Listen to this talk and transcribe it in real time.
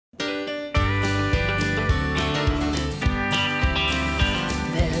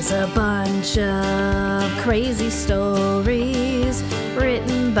There's a bunch of crazy stories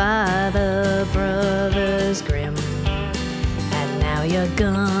written by the Brothers Grimm. And now you're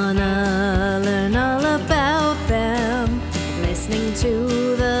gonna learn all about them, listening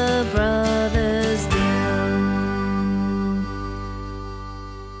to the Brothers Grimm.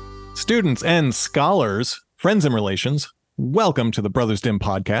 Students and scholars, friends and relations, welcome to the Brothers Dim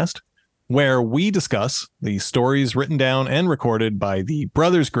podcast, where we discuss the stories written down and recorded by the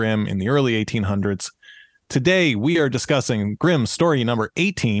Brothers Grimm in the early 1800s. Today, we are discussing Grimm's story number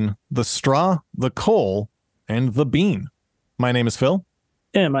 18, The Straw, the Coal, and the Bean. My name is Phil.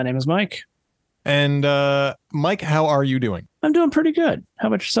 And my name is Mike. And Mike, how are you doing? I'm doing pretty good. How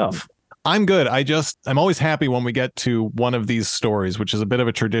about yourself? I'm good. I'm always happy when we get to one of these stories, which is a bit of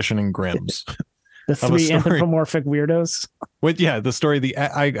a tradition in Grimm's. The three anthropomorphic weirdos. The story,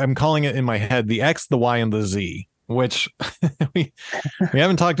 I'm calling it in my head, the X, the Y, and the Z, which we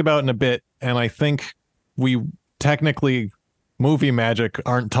haven't talked about in a bit. And I think we technically, movie magic,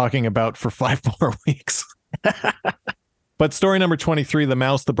 aren't talking about for 5 more weeks. But story number 23, The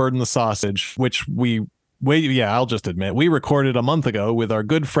Mouse, the Bird, and the Sausage, which I'll just admit, we recorded a month ago with our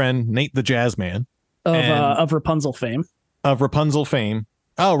good friend, Nate the Jazzman. Of Rapunzel fame. Of Rapunzel fame.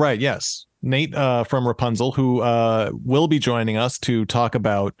 Oh, right. Yes. Nate from Rapunzel, who will be joining us to talk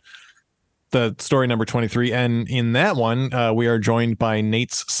about the story number 23. And in that one, we are joined by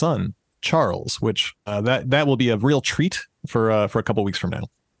Nate's son, Charles, which that will be a real treat for a couple weeks from now.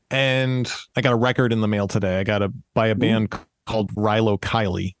 And I got a record in the mail today. I got to buy a band called Rilo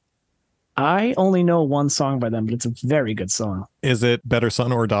Kiley. I only know one song by them, but it's a very good song. Is it Better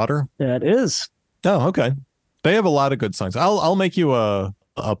Son or Daughter? It is. Oh, okay. They have a lot of good songs. I'll make you a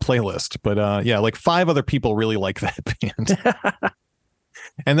playlist, but like 5 other people really like that band.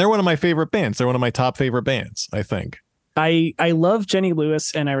 And they're one of my favorite bands. They're one of my top favorite bands, I think. I love Jenny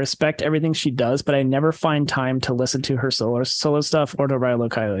Lewis and I respect everything she does, but I never find time to listen to her solo stuff or to Rilo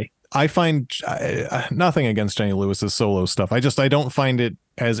Kiley. I find nothing against Jenny Lewis's solo stuff. I don't find it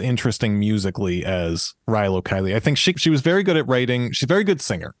as interesting musically as Rilo Kiley. I think she was very good at writing. She's a very good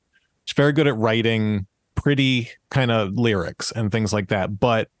singer. She's very good at writing pretty kind of lyrics and things like that.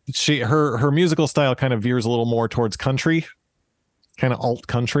 But her musical style kind of veers a little more towards country, kind of alt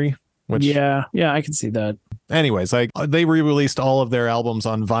country. Which, yeah, I can see that. Anyways, they re-released all of their albums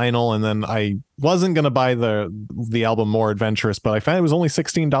on vinyl, and then I wasn't going to buy the album More Adventurous, but I found it was only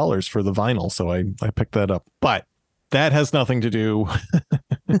 $16 for the vinyl, so I picked that up. But that has nothing to do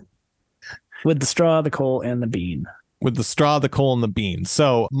with The Straw, the Coal, and the Bean. With The Straw, the Coal, and the Bean.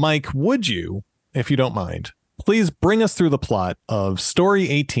 So, Mike, would you, if you don't mind, please bring us through the plot of Story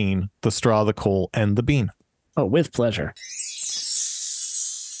 18, The Straw, the Coal, and the Bean? Oh, with pleasure.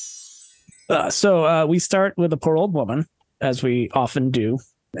 So we start with a poor old woman, as we often do,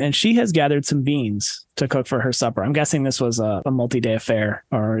 and she has gathered some beans to cook for her supper. I'm guessing this was a multi-day affair,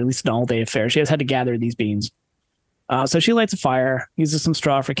 or at least an all-day affair. She has had to gather these beans. So she lights a fire, uses some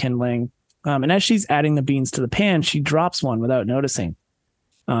straw for kindling, and as she's adding the beans to the pan, she drops one without noticing.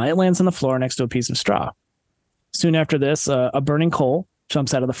 It lands on the floor next to a piece of straw. Soon after this, a burning coal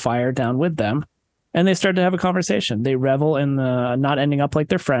jumps out of the fire down with them, and they start to have a conversation. They revel in the not ending up like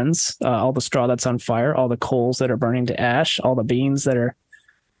their friends, all the straw that's on fire, all the coals that are burning to ash, all the beans that are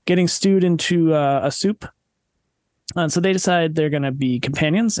getting stewed into a soup. And so they decide they're going to be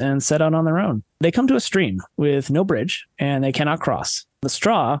companions and set out on their own. They come to a stream with no bridge, and they cannot cross. The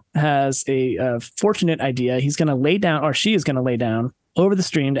straw has a fortunate idea. He's going to lay down, or she is going to lay down over the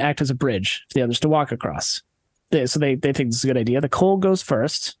stream to act as a bridge for the others to walk across. So they think this is a good idea. The coal goes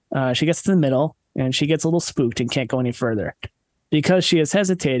first. She gets to the middle, and she gets a little spooked and can't go any further. Because she has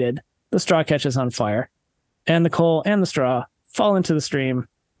hesitated, the straw catches on fire, and the coal and the straw fall into the stream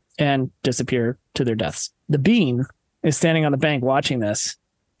and disappear to their deaths. The bean is standing on the bank watching this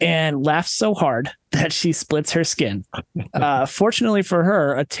and laughs so hard that she splits her skin. Fortunately for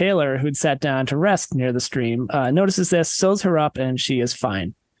her, a tailor who'd sat down to rest near the stream notices this, sews her up, and she is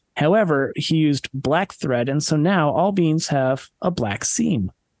fine. However, he used black thread, and so now all beans have a black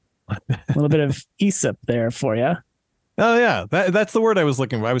seam. A little bit of Aesop there for you. Oh, yeah. That's the word I was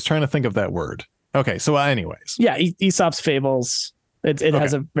looking for. I was trying to think of that word. Okay. So anyways. Yeah. Aesop's fables. It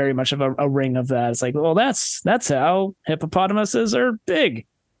has a very much of a ring of that. It's like, well, that's how hippopotamuses are big.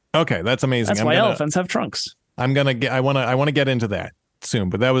 Okay. That's amazing. That's why elephants have trunks. I want to get into that soon,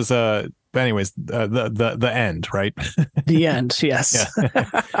 but that was, anyways, the end, right? The end. Yes.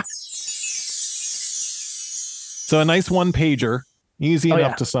 So a nice one pager. Easy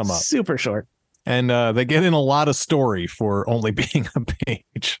enough to sum up. Super short. And they get in a lot of story for only being a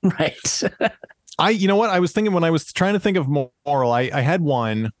page. Right. You know what? I was thinking when I was trying to think of moral, I had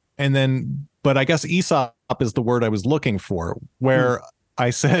one, and then, but I guess Aesop is the word I was looking for, where I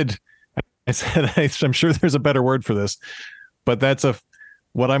said, I'm sure there's a better word for this, but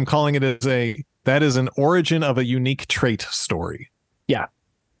what I'm calling it that is an origin of a unique trait story. Yeah.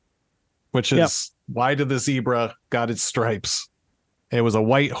 Which is, why did the zebra got its stripes? It was a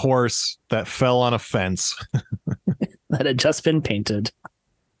white horse that fell on a fence. That had just been painted.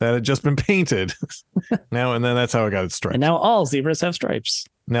 Now, and then that's how it got its stripes. And now all zebras have stripes.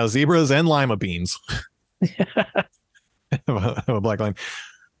 Now zebras and lima beans. A black line.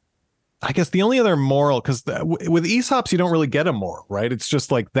 I guess the only other moral, because with Aesops, you don't really get a moral, right? It's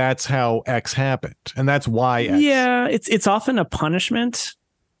just like, that's how X happened. And that's why X. Yeah, it's often a punishment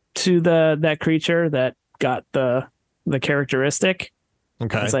to that creature that got the characteristic.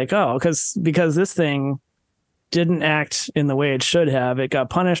 Okay. It's like, oh, because this thing didn't act in the way it should have, it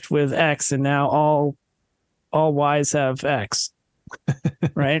got punished with X, and now all Ys have X.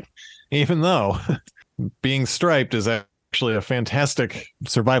 Right? Even though being striped is actually a fantastic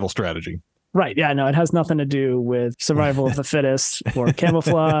survival strategy. Right. Yeah, no, it has nothing to do with survival of the fittest or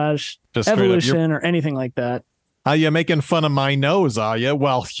camouflage, just evolution, or anything like that. Are you making fun of my nose, are you?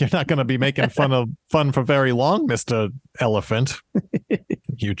 Well, you're not going to be making fun for very long, Mr. Elephant.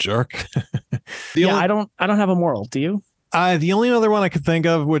 You jerk. I don't have a moral. Do you? The only other one I could think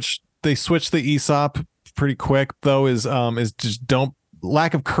of, which they switched the Aesop pretty quick, though, is just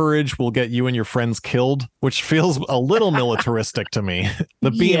lack of courage will get you and your friends killed, which feels a little militaristic to me. The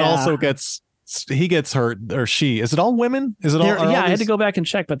bean also gets hurt, or she. Is it all women? Is it all? I had to go back and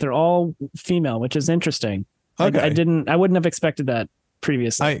check, but they're all female, which is interesting. Okay. I wouldn't have expected that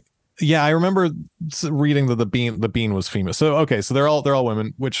previously. I remember reading that the bean was female. So okay, so they're all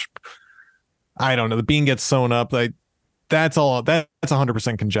women, which I don't know. The bean gets sewn up. That's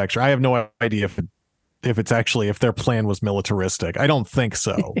 100% conjecture. I have no idea if their plan was militaristic. I don't think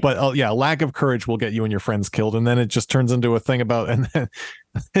so. But lack of courage will get you and your friends killed, and then it just turns into a thing about, and then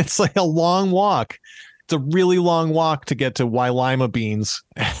it's like a long walk. It's a really long walk to get to why lima beans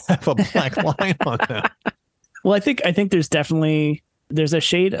have a black line on them. Well, I think there's a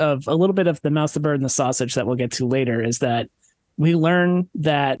shade of a little bit of the mouse, the bird, and the sausage that we'll get to later, is that we learn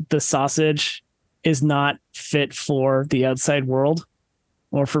that the sausage is not fit for the outside world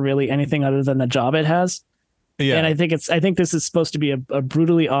or for really anything other than the job it has. Yeah. And I think this is supposed to be a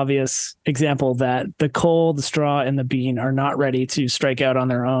brutally obvious example that the coal, the straw, and the bean are not ready to strike out on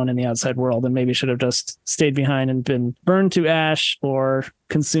their own in the outside world, and maybe should have just stayed behind and been burned to ash or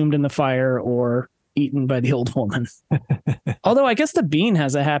consumed in the fire or eaten by the old woman. Although I guess the bean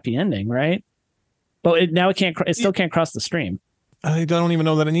has a happy ending, right? But it still can't cross the stream. I don't even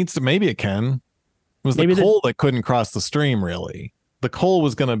know that it needs to. Maybe it can. It was the coal that couldn't cross the stream, really. The coal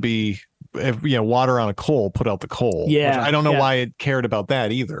was going to be, water on a coal, put out the coal. Yeah. Which I don't know why it cared about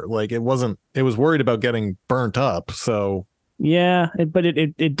that either. Like, it was worried about getting burnt up. So yeah, but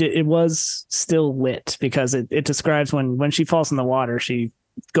it was still lit, because it describes when she falls in the water, she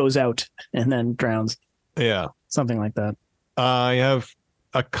goes out and then drowns. Yeah. Something like that. I have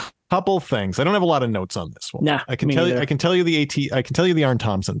a couple things. I don't have a lot of notes on this one. Nah, I can tell you the Arn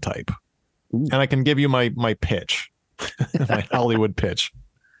Thompson type. Ooh. And I can give you my pitch. My Hollywood pitch.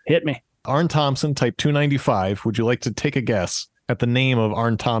 Hit me. Arn Thompson type 295. Would you like to take a guess at the name of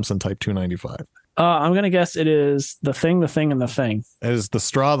Arn Thompson type 295? I'm going to guess it is the thing, and the thing. It is the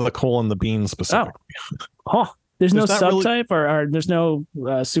straw, the coal, and the bean specifically. Oh. There's no subtype or there's no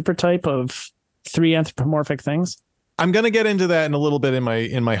super type of three anthropomorphic things. I'm going to get into that in a little bit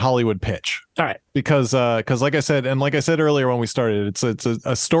in my Hollywood pitch. All right. Because like I said earlier when we started, it's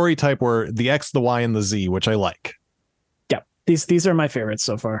a story type where the X, the Y, and the Z, which I like. Yeah. These are my favorites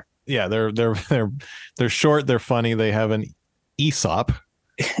so far. Yeah, they're short, they're funny, they have an Aesop.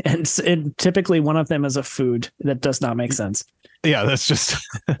 And typically one of them is a food that does not make sense. Yeah, that's just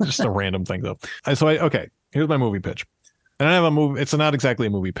a random thing though. Okay. Here's my movie pitch. And I have a movie. It's not exactly a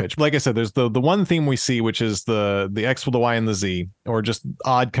movie pitch. Like I said, there's the one theme we see, which is the X with the Y and the Z, or just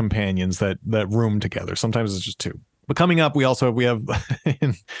odd companions that room together. Sometimes it's just two. But coming up, we have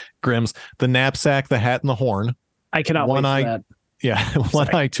in Grimm's the knapsack, the hat, and the horn. I cannot wait for that. Yeah,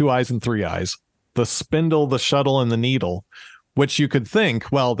 one eye, two eyes, and three eyes. The spindle, the shuttle, and the needle, which you could think,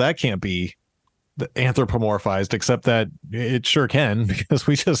 well, that can't be anthropomorphized, except that it sure can, because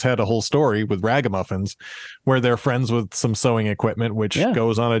we just had a whole story with ragamuffins where they're friends with some sewing equipment, which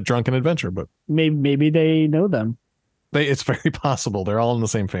goes on a drunken adventure. But maybe they know them. It's very possible. They're all in the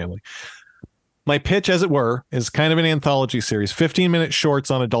same family. My pitch, as it were, is kind of an anthology series, 15-minute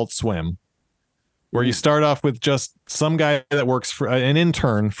shorts on Adult Swim, where you start off with just some guy that works for an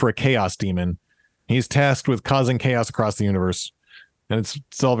intern for a chaos demon, He's tasked with causing chaos across the universe. And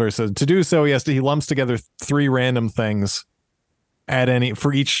it's all very said. To do so, he lumps together 3 random things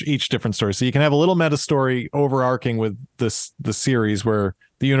for each different story. So you can have a little meta story overarching with the series where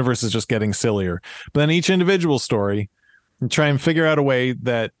the universe is just getting sillier. But then each individual story, and try and figure out a way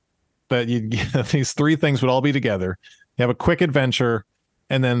that these 3 things would all be together. You have a quick adventure,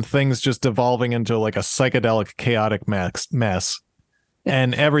 and then things just devolving into like a psychedelic, chaotic mess.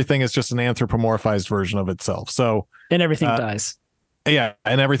 And everything is just an anthropomorphized version of itself. So and everything dies. Yeah,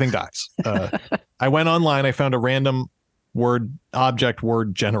 and everything dies. I went online. I found a random object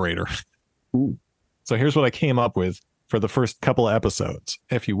word generator. Ooh. So here's what I came up with for the first couple of episodes,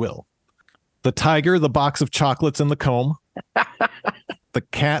 if you will. The tiger, the box of chocolates in the comb. The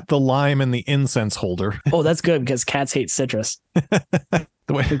cat, the lime, and the incense holder. Oh, that's good because cats hate citrus.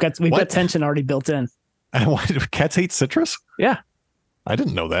 We've got tension already built in. Why do cats hate citrus? Yeah. I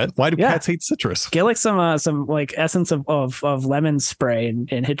didn't know that. Why do cats hate citrus? Get like some like essence of lemon spray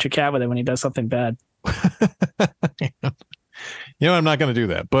and hit your cat with it when he does something bad. I'm not going to do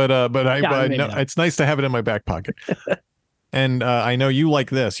that, but I know not. It's nice to have it in my back pocket. And I know you like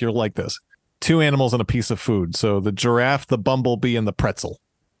this. You're like this. 2 animals and a piece of food. So the giraffe, the bumblebee, and the pretzel.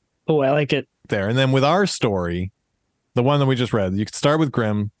 Oh, I like it. There. And then with our story, the one that we just read, you could start with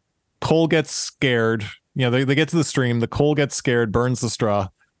Grimm. Cole gets scared. They get to the stream. The Cole gets scared, burns the straw.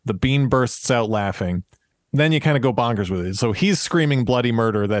 The bean bursts out laughing. Then you kind of go bonkers with it. So he's screaming bloody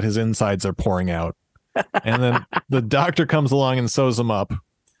murder that his insides are pouring out. And then the doctor comes along and sews him up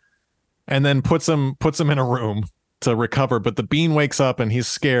and then puts him in a room to recover. But the bean wakes up and he's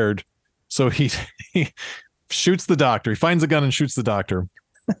scared. So he shoots the doctor. He finds a gun and shoots the doctor.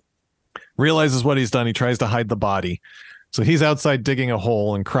 Realizes what he's done. He tries to hide the body. So he's outside digging a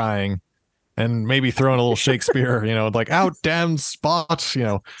hole and crying. And maybe throwing a little Shakespeare, like out damn spot,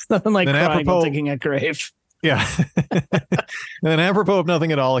 It's nothing like crying while digging a grave. Yeah. And then apropos of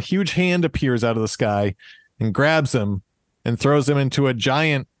nothing at all, a huge hand appears out of the sky and grabs him and throws him into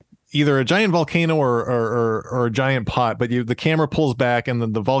either a giant volcano or a giant pot. But the camera pulls back and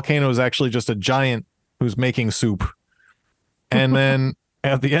then the volcano is actually just a giant who's making soup. And then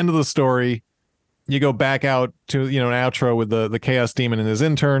at the end of the story, you go back out to an outro with the chaos demon and his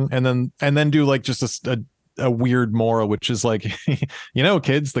intern, and then do like just a weird moral, which is like,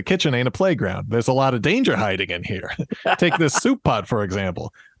 kids, the kitchen ain't a playground. There's a lot of danger hiding in here. Take this soup pot, for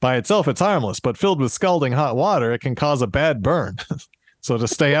example. By itself, it's harmless, but filled with scalding hot water, it can cause a bad burn. So to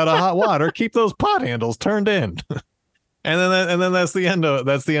stay out of hot water, keep those pot handles turned in. And then that's the end of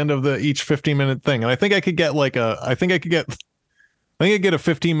the each 15-minute thing. And I think I could get a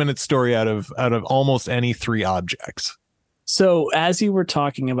 15-minute story out of almost any 3 objects. So as you were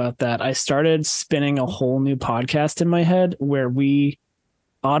talking about that, I started spinning a whole new podcast in my head where we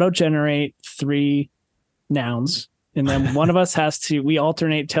auto-generate 3 nouns. And then one of us we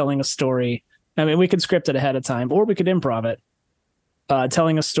alternate telling a story. I mean, we could script it ahead of time or we could improv it,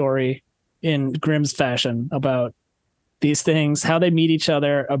 telling a story in Grimm's fashion about these things, how they meet each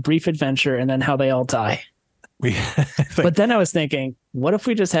other, a brief adventure, and then how they all die. But then I was thinking, what if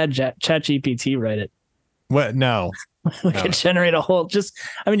we just had ChatGPT write it? What? No. We could generate a whole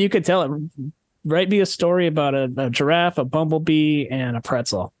you could tell it, write me a story about a giraffe, a bumblebee, and a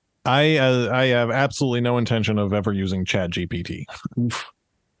pretzel. I have absolutely no intention of ever using ChatGPT.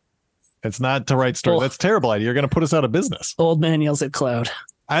 It's not to write stories. That's a terrible idea. You're going to put us out of business. Old man yells at cloud.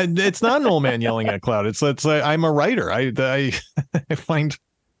 It's not an old man yelling at cloud. It's I'm a writer. I find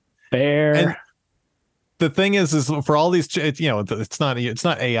fair. And the thing is for all these, it's not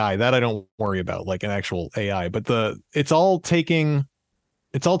AI that I don't worry about, like an actual AI, but it's all taking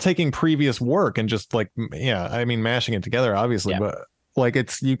previous work and just like, mashing it together, obviously, but like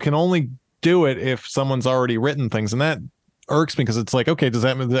you can only do it if someone's already written things. And that irks me because it's like, okay, does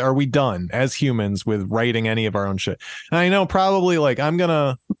that mean, are we done as humans with writing any of our own shit? And I know probably like I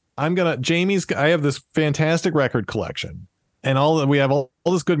have this fantastic record collection. And we have all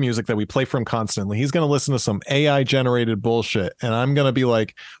this good music that we play from constantly. He's going to listen to some AI generated bullshit. And I'm going to be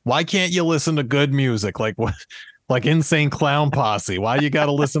like, why can't you listen to good music? Like what, like Insane Clown Posse? Why you got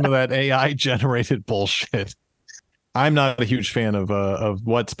to listen to that AI generated bullshit? I'm not a huge fan of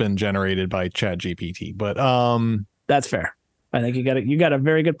what's been generated by ChatGPT, but that's fair. I think you got a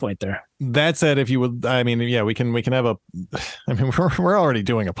very good point there. That said, if you would, we can have we're already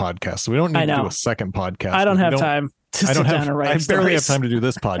doing a podcast, so we don't need to do a second podcast. I don't have time. I barely have time to do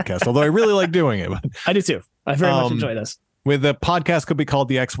this podcast, although I really like doing it. I do too. I very much enjoy this. With the podcast could be called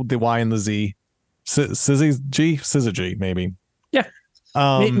the X, the Y, and the Z. Syzygy, maybe. Yeah.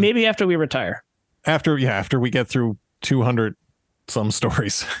 Maybe after we retire. After we get through 200 some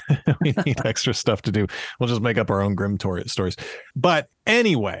stories. We need extra stuff to do. We'll just make up our own Grimm stories. But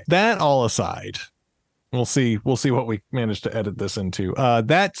anyway, that all aside, we'll see what we manage to edit this into.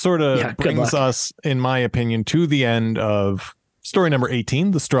 That sort of brings us, in my opinion, to the end of story number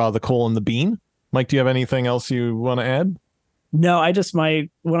 18, The Straw, the Coal, and the Bean. Mike, do you have anything else you want to add? No,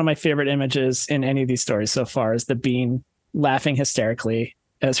 one of my favorite images in any of these stories so far is the bean laughing hysterically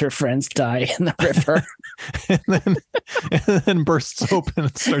as her friends die in the river. and then bursts open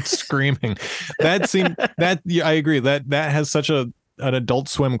and starts screaming. I agree that has such an Adult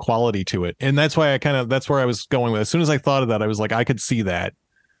Swim quality to it. And that's why that's where I was going with. As soon as I thought of that, I was like, I could see that.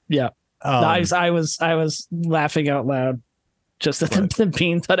 Yeah. I was laughing out loud just at the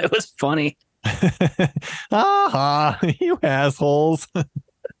bean thought it was funny. You assholes.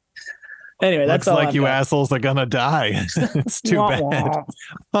 Anyway, that's looks all like you assholes are gonna die. It's too bad.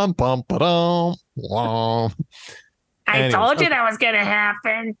 I told you that was gonna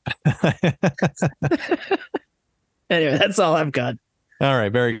happen. Anyway, that's all I've got. All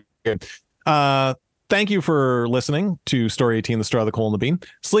right, very good. Thank you for listening to Story 18, The Straw, the Coal, and the Bean.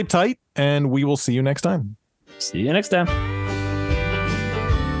 Sleep tight, and we will see you next time. See you next time.